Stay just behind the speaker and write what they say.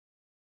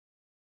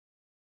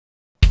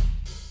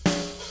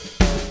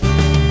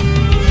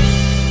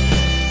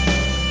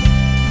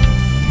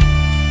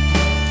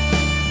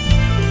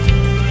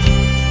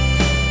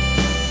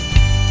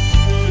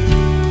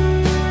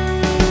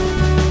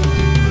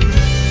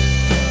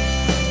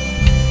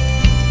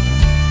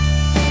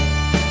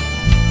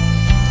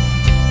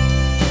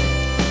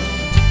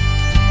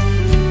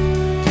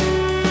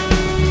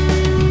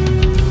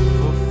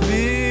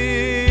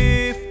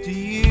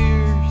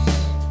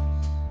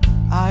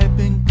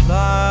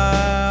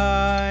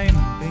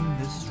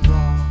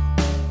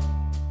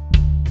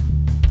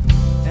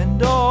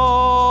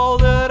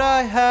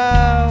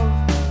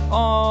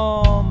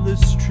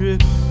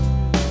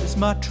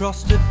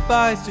trusted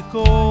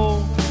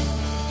bicycle.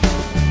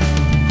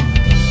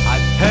 I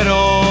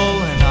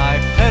pedal and I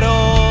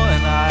pedal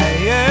and I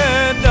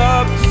end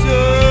up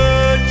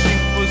searching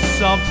for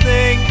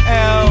something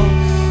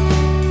else.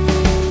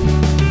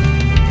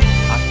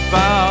 I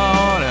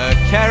found a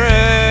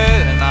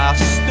carrot and I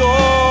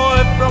stole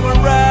it from a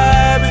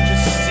rabbit.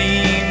 Just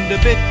seemed a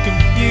bit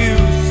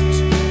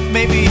confused,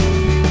 maybe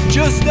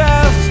just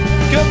as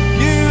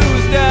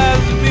confused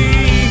as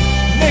me.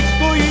 Next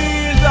 4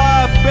 years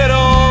I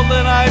pedaled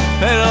and I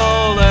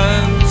pedaled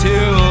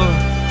until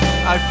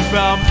I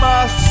found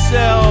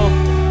myself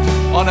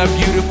on a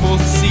beautiful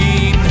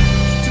scene.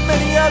 To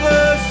many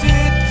others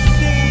it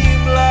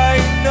seemed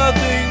like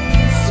nothing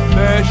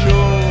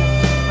special,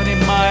 but in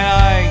my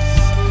eyes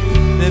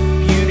the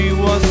beauty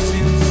was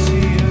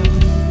sincere.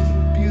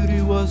 The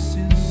beauty was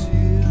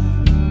sincere.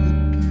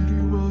 The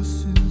beauty was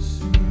sincere.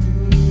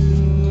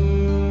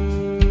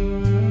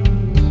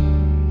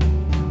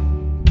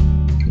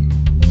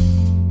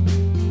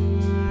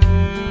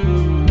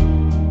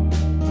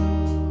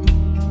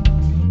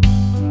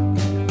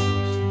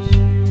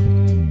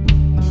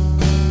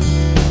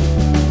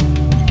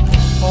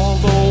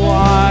 Although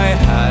I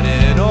had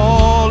it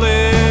all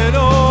in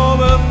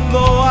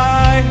overflow,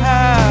 I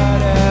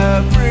had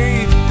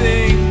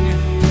everything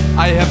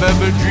I have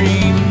ever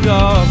dreamed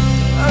of.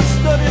 I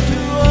started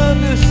to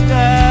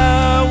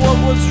understand what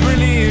was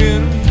really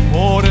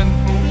important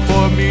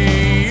for me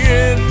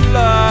in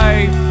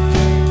life.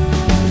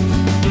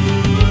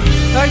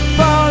 I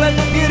found that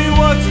the beauty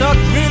was not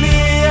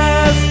really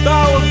as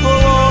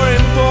powerful or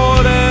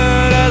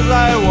important as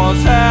I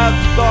once had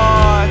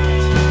thought.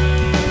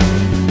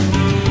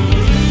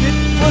 It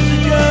was a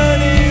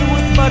journey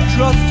with my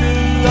trusted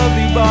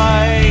lovely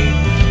bike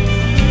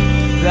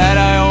that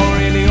I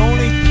really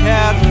only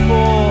cared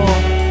for.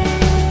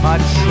 My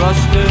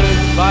trusted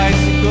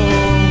bicycle.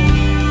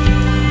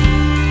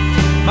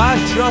 My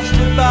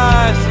trusted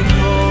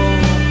bicycle.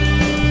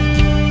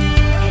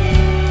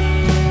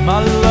 My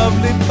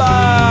lovely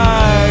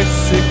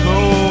bicycle.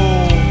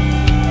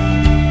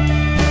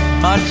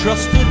 My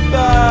trusted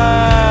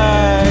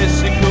bicycle.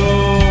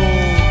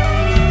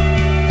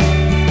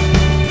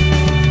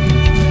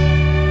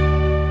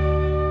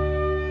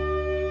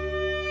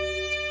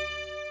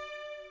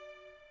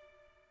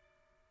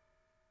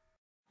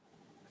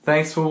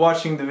 Thanks for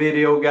watching the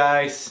video,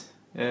 guys.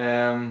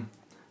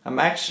 I'm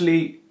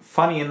actually,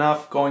 funny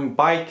enough, going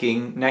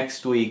biking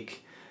next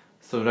week,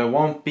 so there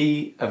won't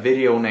be a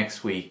video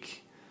next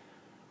week.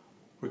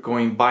 We're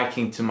going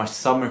biking to my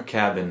summer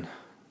cabin.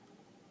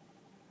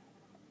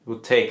 It will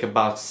take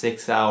about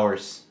 6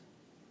 hours.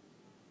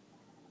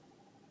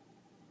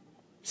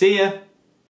 See ya!